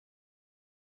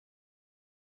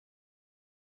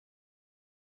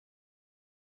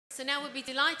So now we'll be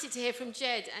delighted to hear from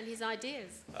Ged and his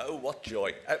ideas. Oh, what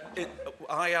joy.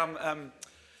 I'm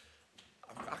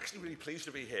actually really pleased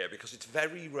to be here because it's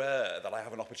very rare that I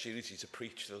have an opportunity to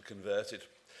preach to the converted.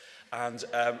 And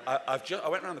I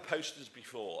went around the posters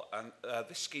before, and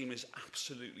this scheme is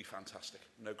absolutely fantastic,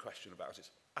 no question about it.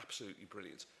 Absolutely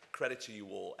brilliant. Credit to you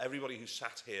all. Everybody who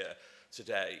sat here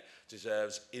today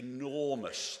deserves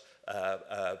enormous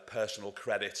personal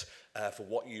credit for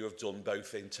what you have done,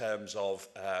 both in terms of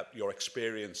your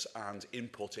experience and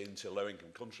input into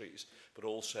low-income countries, but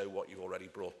also what you've already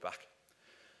brought back.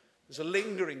 There's a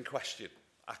lingering question,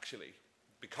 actually,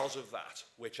 because of that,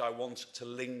 which I want to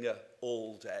linger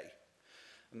all day.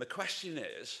 And the question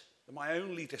is, that my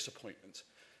only disappointment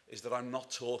is that I'm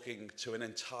not talking to an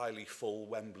entirely full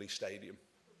Wembley Stadium.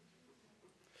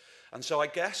 And so I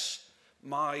guess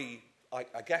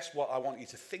what I want you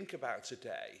to think about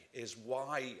today is,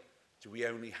 why do we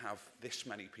only have this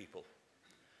many people?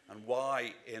 And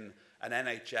why in an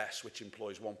NHS which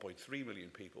employs 1.3 million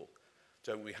people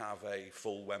don't we have a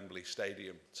full Wembley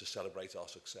Stadium to celebrate our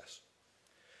success?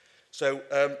 So,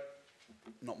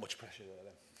 not much pressure there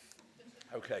then.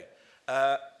 Okay.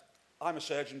 I'm a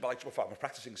surgeon I'm a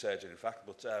practicing surgeon, in fact,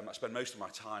 but I spend most of my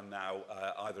time now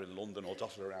either in London or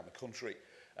dotted around the country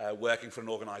working for an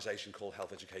organisation called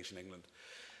Health Education England.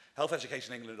 Health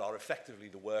Education England are effectively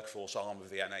the workforce arm of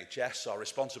the NHS. Our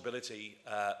responsibility,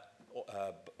 our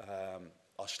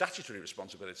statutory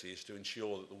responsibility, is to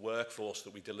ensure that the workforce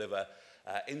that we deliver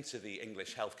into the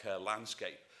English healthcare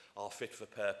landscape are fit for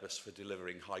purpose for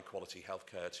delivering high-quality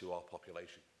healthcare to our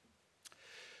population.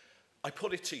 I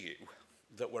put it to you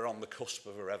that we're on the cusp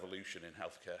of a revolution in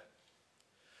healthcare.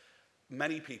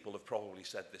 Many people have probably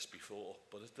said this before,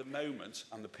 but at the moment,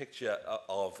 and the picture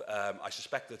of, I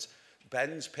suspect that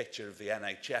Ben's picture of the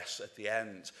NHS at the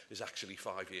end is actually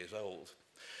 5 years old,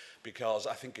 because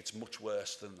I think it's much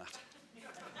worse than that.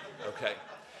 Okay.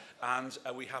 And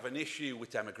we have an issue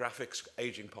with demographics,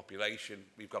 ageing population.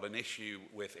 We've got an issue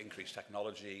with increased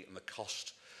technology and the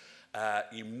cost.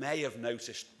 You may have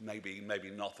noticed, maybe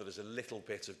not, that there's a little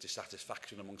bit of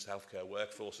dissatisfaction amongst the healthcare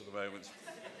workforce at the moment.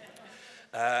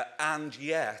 And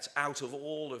yet, out of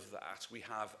all of that, we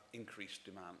have increased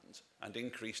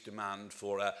demand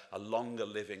for a longer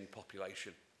living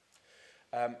population.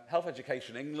 Health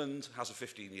Education England has a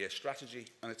 15-year strategy,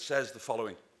 and it says the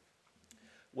following: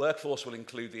 workforce will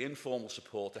include the informal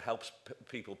support that helps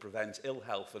people prevent ill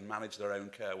health and manage their own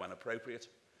care when appropriate.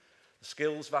 The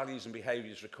skills, values and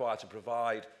behaviours required to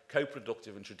provide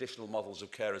co-productive and traditional models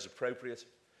of care as appropriate.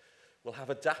 We'll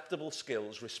have adaptable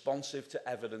skills responsive to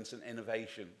evidence and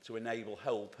innovation to enable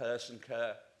whole person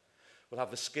care. We'll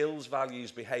have the skills, values,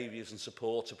 behaviours and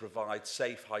support to provide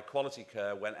safe, high quality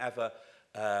care wherever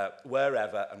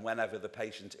and whenever the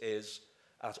patient is,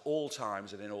 at all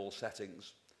times and in all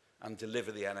settings, and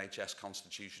deliver the NHS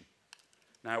Constitution.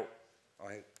 Now,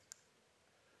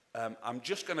 I'm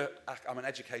an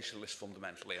educationalist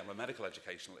fundamentally. I'm a medical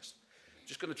educationalist.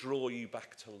 Just going to draw you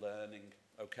back to learning.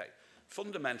 Okay.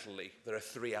 Fundamentally, there are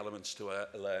three elements to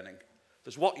learning.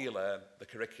 There's what you learn, the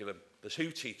curriculum. There's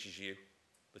who teaches you,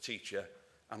 the teacher,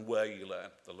 and where you learn,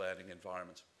 the learning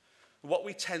environment. And what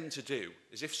we tend to do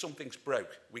is, if something's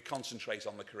broke, we concentrate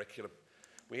on the curriculum.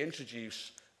 We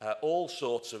introduce all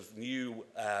sorts of new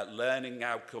learning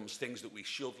outcomes, things that we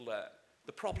should learn.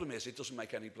 The problem is, it doesn't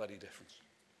make any bloody difference.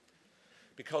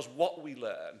 Because what we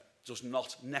learn does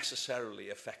not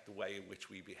necessarily affect the way in which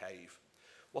we behave.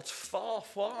 What's far,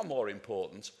 far more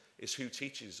important is who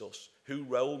teaches us, who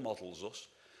role models us.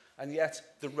 And yet,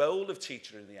 the role of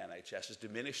teacher in the NHS has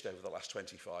diminished over the last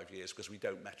 25 years because we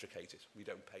don't metricate it, we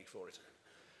don't pay for it.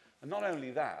 And not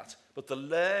only that, but the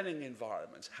learning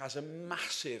environment has a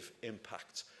massive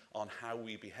impact on how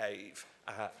we behave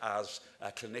as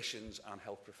clinicians and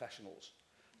health professionals.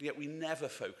 Yet we never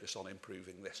focus on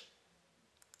improving this.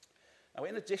 Now,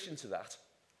 in addition to that,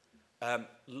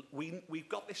 we've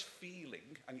got this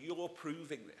feeling, and you're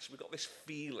proving this, we've got this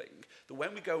feeling that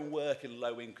when we go and work in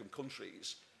low-income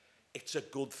countries, it's a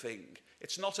good thing.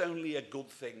 It's not only a good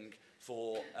thing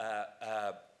for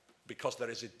because there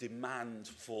is a demand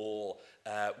for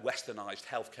westernised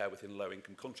healthcare within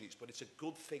low-income countries, but it's a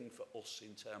good thing for us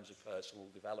in terms of personal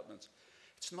development.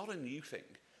 It's not a new thing.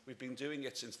 We've been doing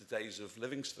it since the days of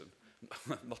Livingston.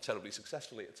 Not terribly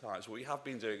successfully at times, but we have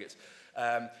been doing it.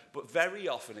 But very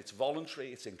often it's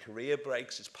voluntary, it's in career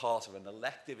breaks, it's part of an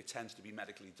elective, it tends to be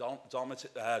medically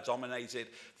dominated,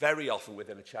 very often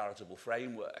within a charitable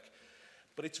framework.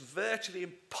 But it's virtually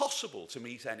impossible to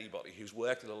meet anybody who's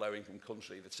worked in a low-income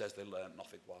country that says they learned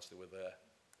nothing whilst they were there.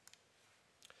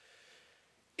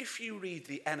 If you read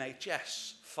the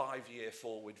NHS 5-year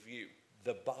forward view,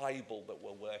 the Bible that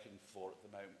we're working for at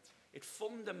the moment. It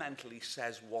fundamentally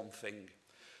says one thing,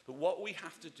 that what we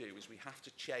have to do is we have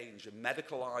to change a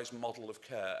medicalised model of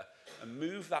care and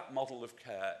move that model of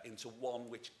care into one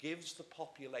which gives the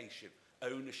population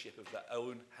ownership of their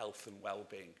own health and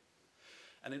well-being.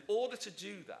 And in order to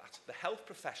do that, the health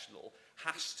professional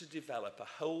has to develop a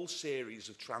whole series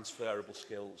of transferable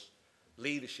skills: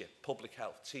 leadership, public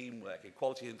health, teamwork,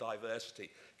 equality and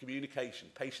diversity, communication,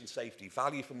 patient safety,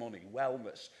 value for money,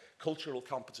 wellness, cultural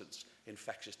competence,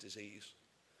 infectious disease.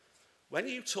 When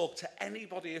you talk to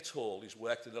anybody at all who's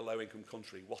worked in a low-income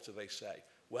country, what do they say?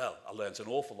 Well, I learned an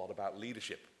awful lot about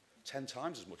leadership, 10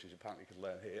 times as much as you apparently could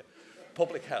learn here.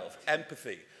 Public health,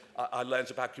 empathy. I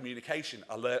learned about communication.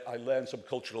 I learned some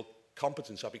cultural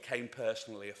competence. I became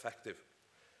personally effective.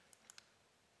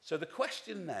 So the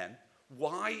question then,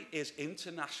 why is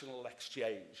international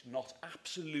exchange not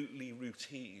absolutely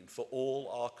routine for all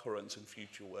our current and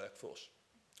future workforce?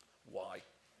 Why?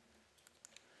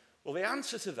 Well, the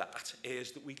answer to that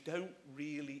is that we don't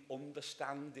really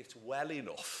understand it well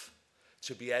enough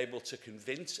to be able to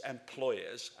convince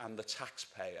employers and the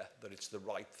taxpayer that it's the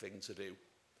right thing to do.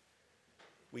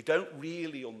 We don't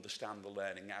really understand the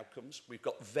learning outcomes. We've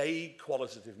got vague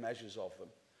qualitative measures of them.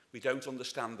 We don't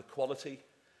understand the quality.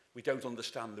 We don't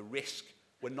understand the risk.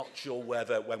 We're not sure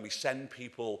whether, when we send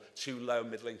people to low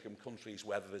and middle-income countries,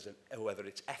 whether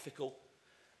it's ethical.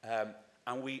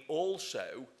 And we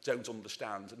also don't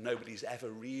understand, that nobody's ever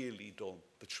really done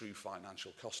the true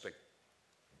financial costing.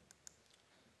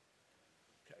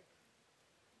 Okay.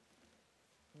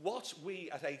 What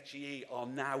we at HGE are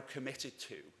now committed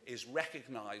to is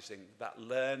recognising that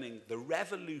learning, the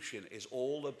revolution is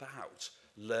all about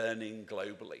learning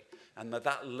globally, and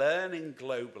that learning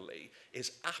globally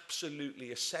is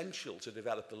absolutely essential to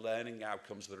develop the learning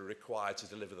outcomes that are required to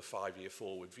deliver the 5-year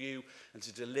forward view and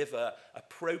to deliver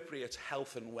appropriate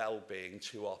health and well-being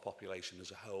to our population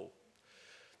as a whole.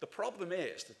 The problem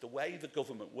is that the way the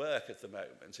government work at the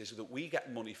moment is that we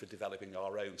get money for developing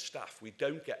our own staff. We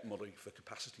don't get money for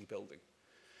capacity building.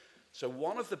 So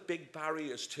one of the big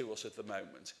barriers to us at the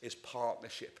moment is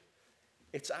partnership.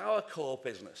 It's our core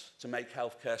business to make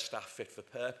healthcare staff fit for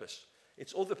purpose.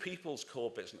 It's other people's core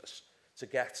business to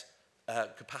get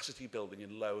capacity building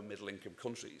in low and middle income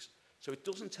countries. So it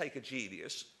doesn't take a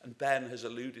genius, and Ben has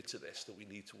alluded to this, that we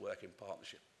need to work in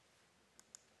partnership.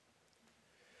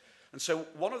 And so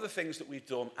one of the things that we've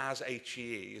done as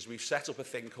HGE is we've set up a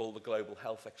thing called the Global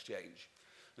Health Exchange.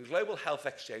 The Global Health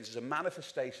Exchange is a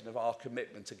manifestation of our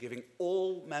commitment to giving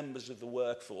all members of the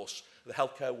workforce, the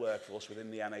healthcare workforce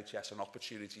within the NHS, an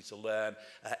opportunity to learn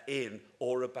in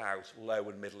or about low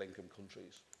and middle income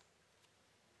countries.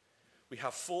 We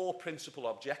have 4 principal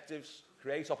objectives: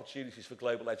 create opportunities for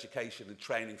global education and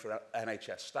training for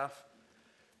NHS staff,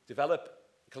 develop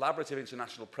collaborative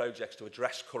international projects to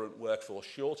address current workforce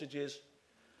shortages,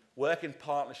 work in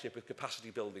partnership with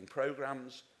capacity building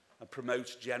programmes, and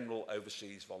promote general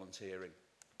overseas volunteering.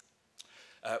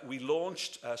 We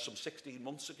launched some 16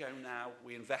 months ago now.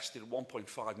 We invested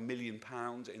 £1.5 million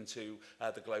into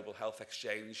the Global Health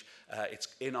Exchange. It's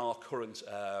in our current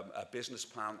business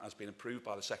plan, has been approved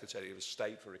by the Secretary of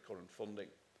State for recurrent funding.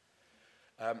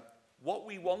 What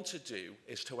we want to do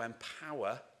is to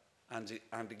empower and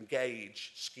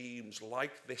engage schemes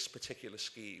like this particular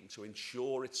scheme to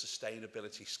ensure its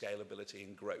sustainability, scalability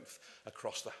and growth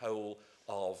across the whole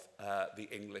of the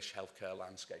English healthcare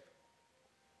landscape.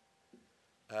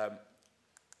 Okay.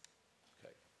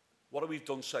 What have we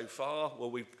done so far?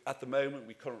 Well, at the moment,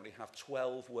 we currently have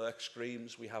 12 work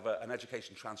streams. We have an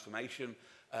education transformation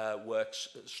work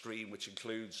stream, which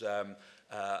includes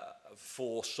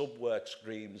 4 sub-work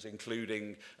streams,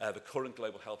 including the current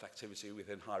global health activity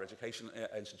within higher education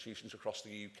institutions across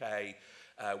the UK.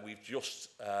 We've just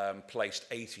placed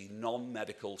 80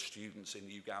 non-medical students in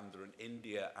Uganda and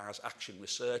India as action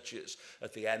researchers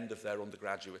at the end of their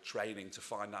undergraduate training to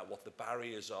find out what the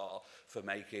barriers are for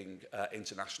making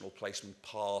international placement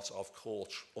part of core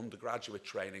undergraduate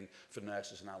training for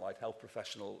nurses and allied health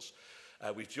professionals.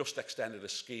 We've just extended a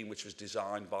scheme which was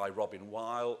designed by Robin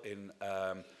Weil in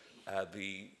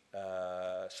the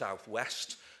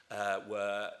Southwest,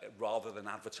 where rather than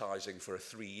advertising for a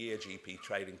 3-year GP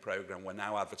training programme, we're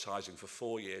now advertising for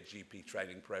 4-year GP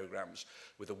training programmes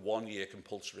with a 1-year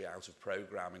compulsory out of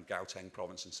programme in Gauteng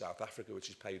province in South Africa, which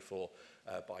is paid for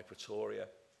by Pretoria.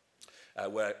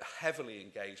 We're heavily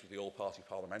engaged with the all-party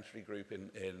parliamentary group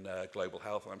in global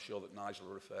health, and I'm sure that Nigel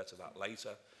will refer to that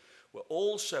later. We're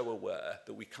also aware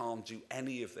that we can't do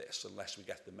any of this unless we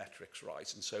get the metrics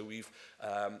right. And so we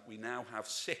now have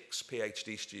 6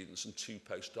 PhD students and 2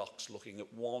 postdocs looking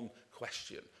at one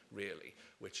question, really,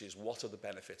 which is what are the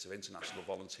benefits of international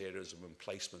volunteerism and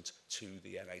placement to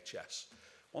the NHS?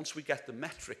 Once we get the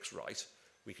metrics right,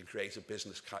 we can create a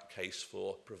business case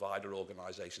for provider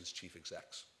organisations' chief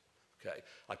execs. Okay.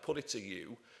 I put it to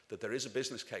you that there is a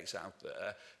business case out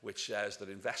there which says that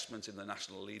investment in the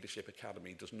National Leadership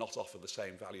Academy does not offer the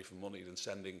same value for money than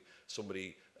sending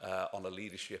somebody on a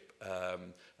leadership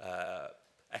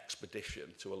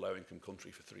expedition to a low-income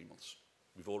country for 3 months.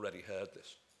 We've already heard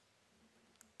this.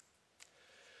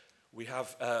 We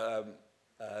have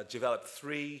developed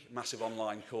 3 massive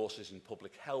online courses in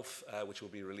public health, which will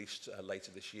be released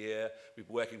later this year. We've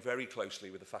been working very closely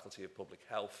with the Faculty of Public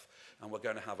Health, and we're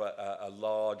going to have a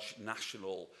large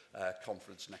national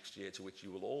conference next year to which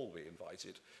you will all be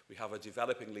invited. We have a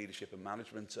developing leadership and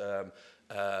management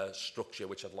structure,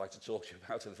 which I'd like to talk to you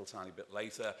about a little tiny bit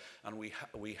later, and we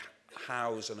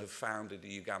house and have founded the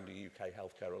Uganda UK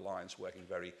Healthcare Alliance, working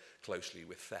very closely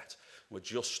with THET. We're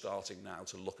just starting now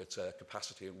to look at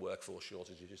capacity and workforce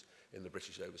shortages in the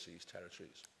British Overseas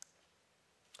Territories.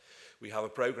 We have a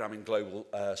programme in global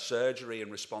surgery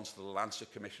in response to the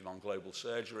Lancet Commission on Global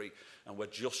Surgery, and we're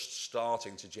just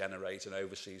starting to generate an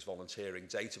overseas volunteering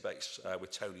database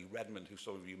with Tony Redmond, who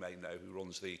some of you may know, who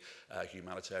runs the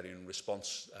humanitarian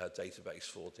response database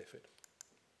for DFID.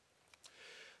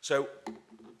 So,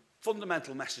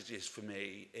 fundamental messages for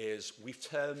me is we've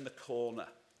turned the corner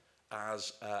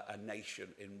as a nation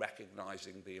in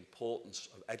recognising the importance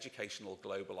of educational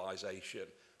globalisation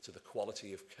to the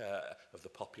quality of care of the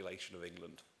population of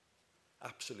England.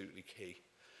 Absolutely key.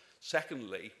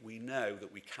 Secondly, we know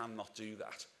that we cannot do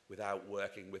that without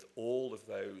working with all of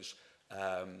those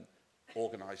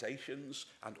organisations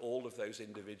and all of those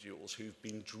individuals who've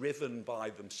been driven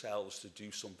by themselves to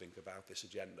do something about this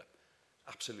agenda.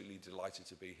 Absolutely delighted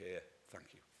to be here. Thank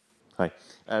you. Hi.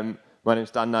 My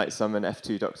name's Dan Knights. I'm an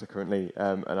F2 doctor currently,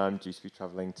 and I'm due to be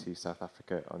travelling to South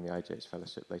Africa on the IGH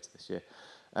Fellowship later this year.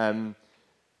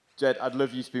 Ged, I'd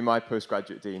love you to be my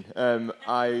postgraduate dean.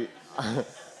 I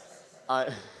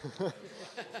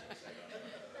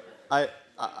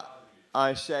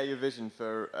share your vision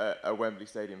for a Wembley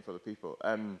Stadium full of people.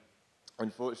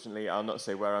 Unfortunately, I'll not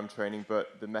say where I'm training,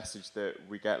 but the message that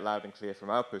we get loud and clear from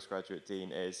our postgraduate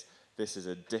dean is this is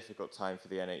a difficult time for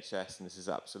the NHS, and this is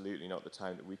absolutely not the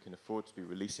time that we can afford to be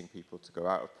releasing people to go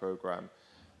out of programme,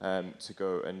 to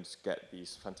go and get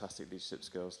these fantastic leadership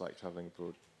skills like travelling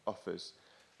abroad offers.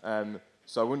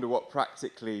 So I wonder what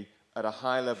practically, at a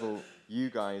high level, you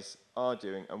guys are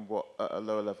doing, and what at a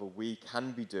lower level we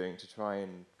can be doing to try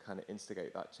and kind of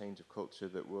instigate that change of culture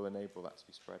that will enable that to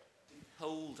be spread. The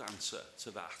cold answer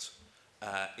to that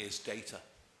is data.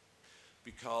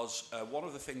 Because one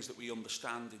of the things that we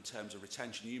understand in terms of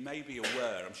retention, you may be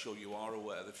aware, I'm sure you are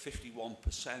aware, that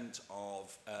 51%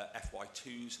 of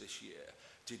FY2s this year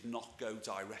did not go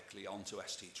directly onto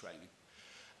ST training.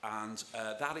 And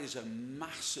that is a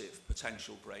massive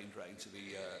potential brain drain to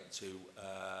the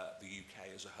UK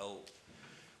as a whole.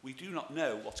 We do not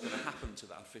know what's going to happen to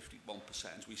that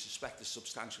 51%. We suspect a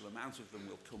substantial amount of them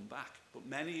will come back, but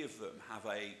many of them have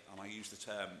and I use the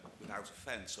term without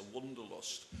offence, a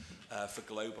wanderlust for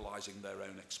globalising their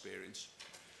own experience.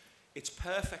 It's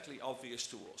perfectly obvious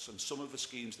to us, and some of the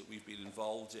schemes that we've been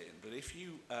involved in, that if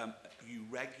you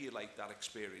regulate that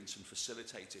experience and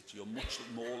facilitate it, you're much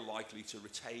more likely to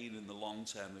retain in the long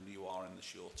term than you are in the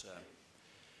short term.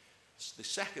 The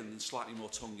second, slightly more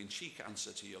tongue-in-cheek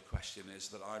answer to your question is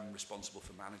that I'm responsible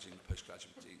for managing the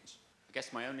postgraduate deans. I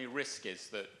guess my only risk is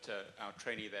that our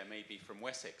trainee there may be from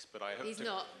Wessex, but I hope he's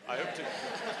not. I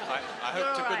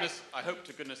hope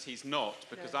to goodness he's not,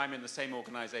 because I'm in the same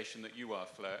organisation that you are,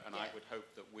 Fleur, and I would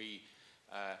hope that we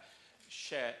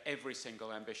share every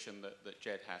single ambition that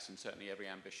Ged has, and certainly every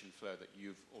ambition, Fleur, that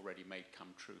you've already made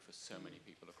come true for so many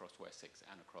people across Wessex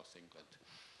and across England.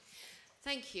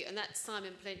 Thank you, and that's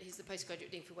Simon Plint, who's the postgraduate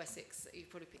dean for Wessex, that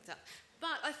you've probably picked up.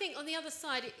 But I think on the other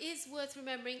side, it is worth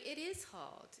remembering it is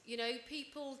hard. You know,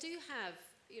 people do have,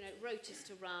 you know, rotas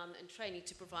to run and training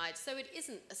to provide, so it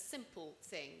isn't a simple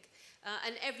thing,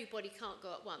 and everybody can't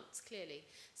go at once, clearly.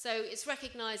 So it's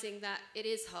recognising that it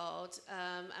is hard,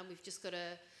 and we've just got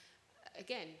to,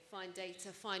 again, find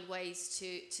data, find ways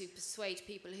to persuade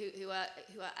people who are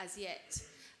as yet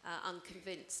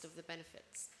unconvinced of the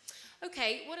benefits.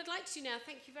 Okay, what I'd like to do now,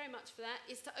 thank you very much for that,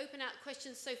 is to open out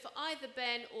questions, so for either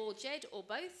Ben or Ged, or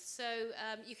both. So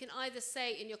you can either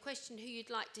say in your question who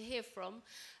you'd like to hear from,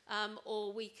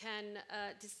 or we can,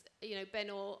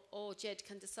 Ben or Ged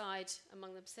can decide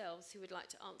among themselves who would like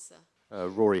to answer.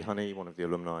 Rory Honey, one of the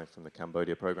alumni from the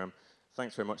Cambodia programme.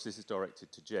 Thanks very much. This is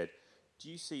directed to Ged. Do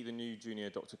you see the new junior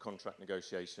doctor contract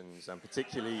negotiations, and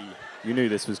particularly, you knew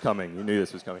this was coming,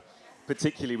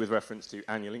 particularly with reference to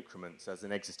annual increments, as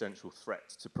an existential threat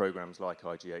to programmes like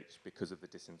IGH because of the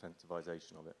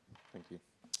disincentivisation of it? Thank you.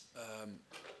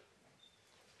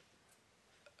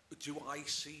 Do I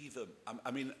see them?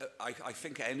 I mean, I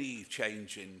think any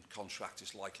change in contract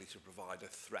is likely to provide a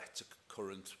threat to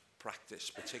current practice,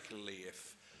 particularly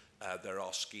if there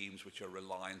are schemes which are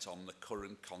reliant on the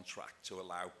current contract to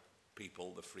allow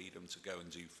people the freedom to go and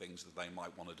do things that they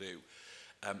might want to do.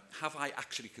 Have I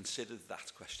actually considered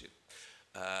that question?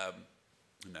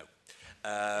 No.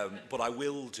 But I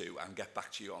will do and get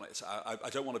back to you on it. I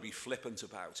don't want to be flippant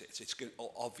about it. It's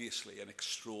obviously an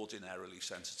extraordinarily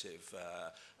sensitive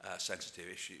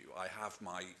issue. I have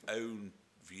my own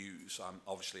views. I'm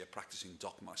obviously a practicing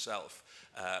doc myself,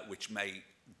 which may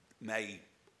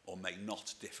or may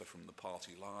not differ from the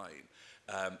party line.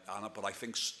 But I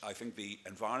think the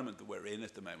environment that we're in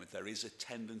at the moment, there is a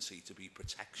tendency to be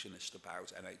protectionist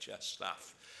about NHS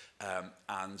staff,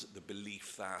 and the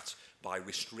belief that by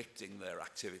restricting their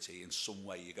activity in some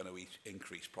way you're going to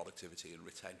increase productivity and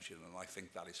retention, and I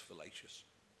think that is fallacious.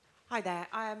 Hi there,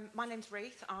 my name's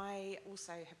Ruth. I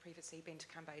also have previously been to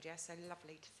Cambodia, so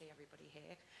lovely to see everybody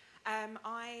here.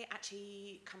 I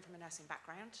actually come from a nursing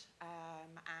background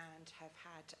and have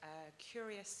had a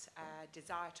curious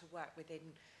desire to work within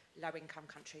low-income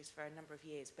countries for a number of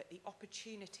years, but the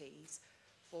opportunities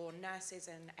for nurses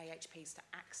and AHPs to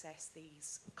access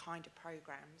these kind of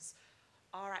programs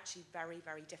are actually very,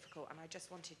 very difficult. And I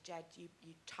just wanted, Ged, you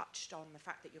touched on the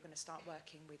fact that you're going to start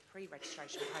working with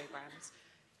pre-registration programs.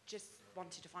 Just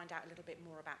wanted to find out a little bit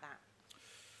more about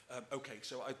that. Okay,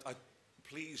 so I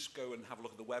please go and have a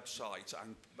look at the website,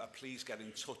 and please get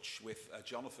in touch with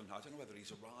Jonathan. I don't know whether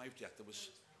he's arrived yet. There was...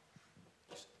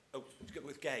 Oh,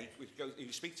 with Gay. If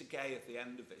you speak to Gay at the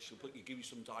end of this, he'll give you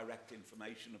some direct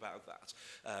information about that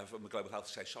from the Global Health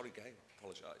Exchange. Sorry, Gay,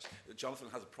 apologise. Jonathan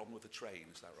has a problem with the train,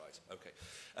 is that right? Okay.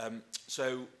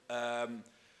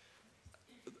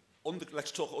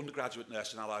 Let's talk undergraduate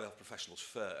nurse and allied health professionals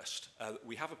first.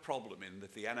 We have a problem in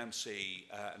that the NMC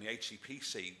and the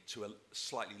HCPC, to a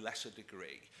slightly lesser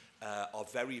degree, are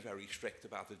very, very strict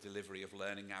about the delivery of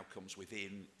learning outcomes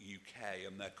within UK,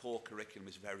 and their core curriculum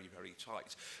is very, very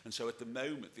tight. And so at the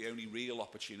moment, the only real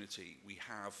opportunity we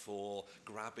have for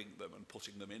grabbing them and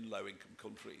putting them in low-income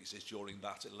countries is during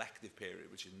that elective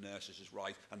period, which in nurses is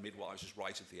right and midwives is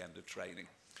right at the end of training.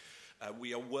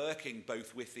 We are working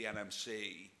both with the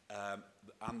NMC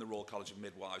and the Royal College of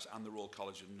Midwives and the Royal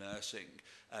College of Nursing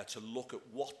to look at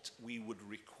what we would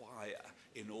require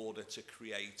in order to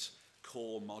create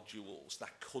core modules that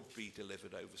could be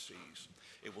delivered overseas.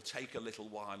 It will take a little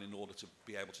while in order to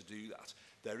be able to do that.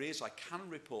 I can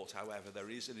report, however, there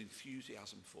is an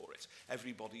enthusiasm for it.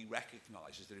 Everybody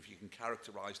recognises that if you can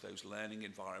characterise those learning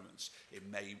environments, it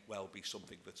may well be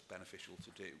something that's beneficial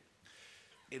to do.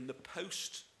 In the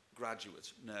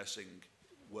post-graduate nursing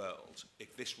world,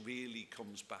 this really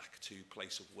comes back to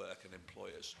place of work and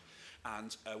employers.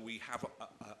 And we have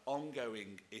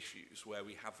ongoing issues where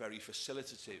we have very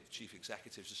facilitative chief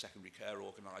executives of secondary care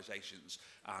organisations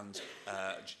and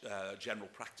general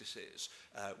practices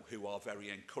who are very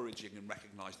encouraging and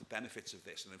recognise the benefits of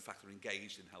this, and in fact are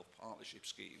engaged in health partnership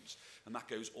schemes. And that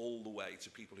goes all the way to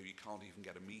people who you can't even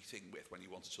get a meeting with when you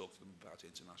want to talk to them about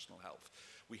international health.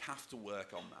 We have to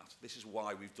work on that. This is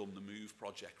why we've done the MOVE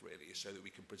project, really, so that we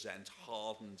can present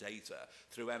hardened data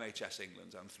through NHS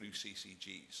England and through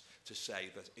CCGs to say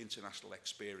that international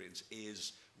experience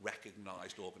is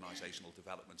recognised organisational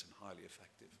development and highly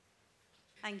effective.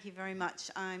 Thank you very much.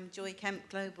 I'm Joy Kemp,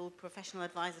 Global Professional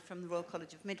Advisor from the Royal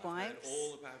College of Midwives. I've heard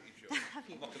all about you, Joy. Have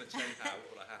you? I'm not going to tell you how,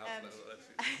 but I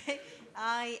have.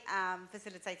 I am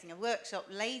facilitating a workshop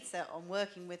later on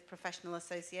working with professional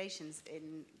associations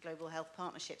in global health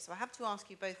partnerships. So I have to ask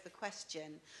you both the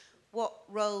question, what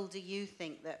role do you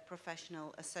think that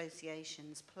professional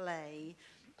associations play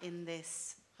in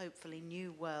this hopefully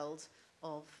new world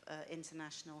of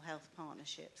international health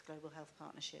partnerships, global health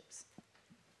partnerships?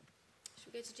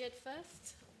 Should we go to Ged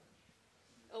first?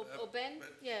 Or Ben?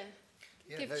 Yeah.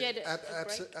 Yeah, Give Ged a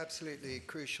break. Absolutely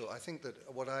crucial. I think that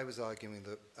what I was arguing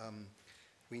that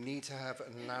we need to have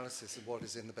an analysis of what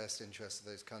is in the best interest of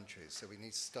those countries. So we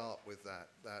need to start with that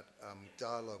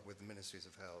dialogue with the ministries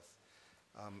of health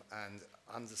and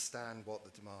understand what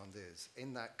the demand is.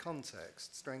 In that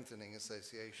context, strengthening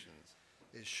associations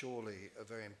is surely a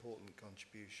very important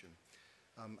contribution.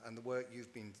 And the work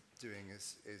you've been doing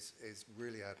is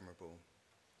really admirable.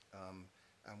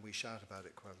 And we shout about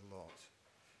it quite a lot.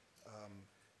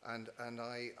 And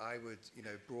I would, you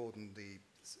know, broaden the,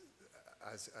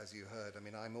 as you heard, I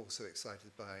mean, I'm also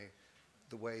excited by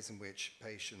the ways in which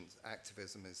patient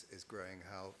activism is growing,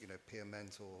 how, you know, peer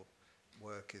mentor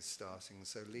work is starting.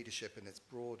 So leadership in its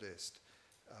broadest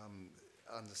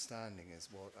understanding is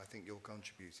what I think you're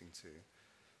contributing to,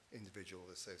 individual,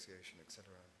 association, etc.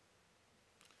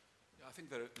 Yeah, I think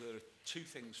there are two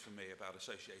things for me about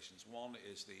associations. One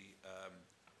is the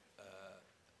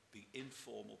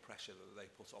informal pressure that they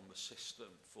put on the system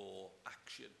for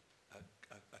action,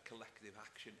 a collective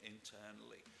action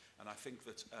internally. And I think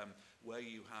that where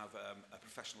you have a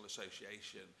professional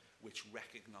association which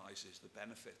recognises the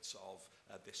benefits of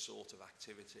this sort of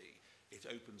activity, it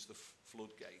opens the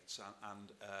floodgates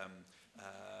and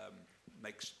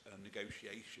makes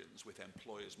negotiations with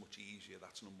employers much easier.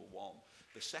 That's number one.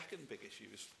 The second big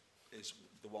issue is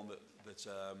the one that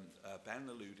Ben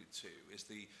alluded to, is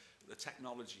the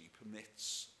technology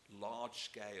permits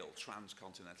large-scale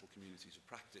transcontinental communities of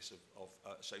practice of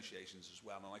associations as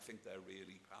well, and I think they're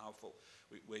really powerful.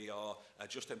 We are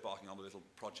just embarking on a little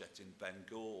project in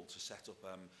Bengal to set up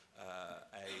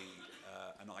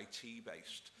an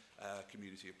IT-based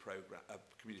community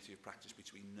of practice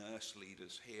between nurse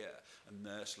leaders here and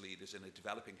nurse leaders in a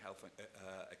developing health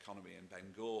economy in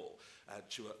Bengal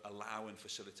to allow and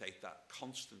facilitate that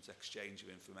constant exchange of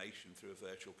information through a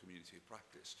virtual community of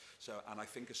practice. So, and I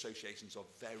think associations are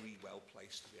very well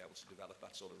placed to be able to develop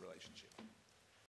that sort of relationship.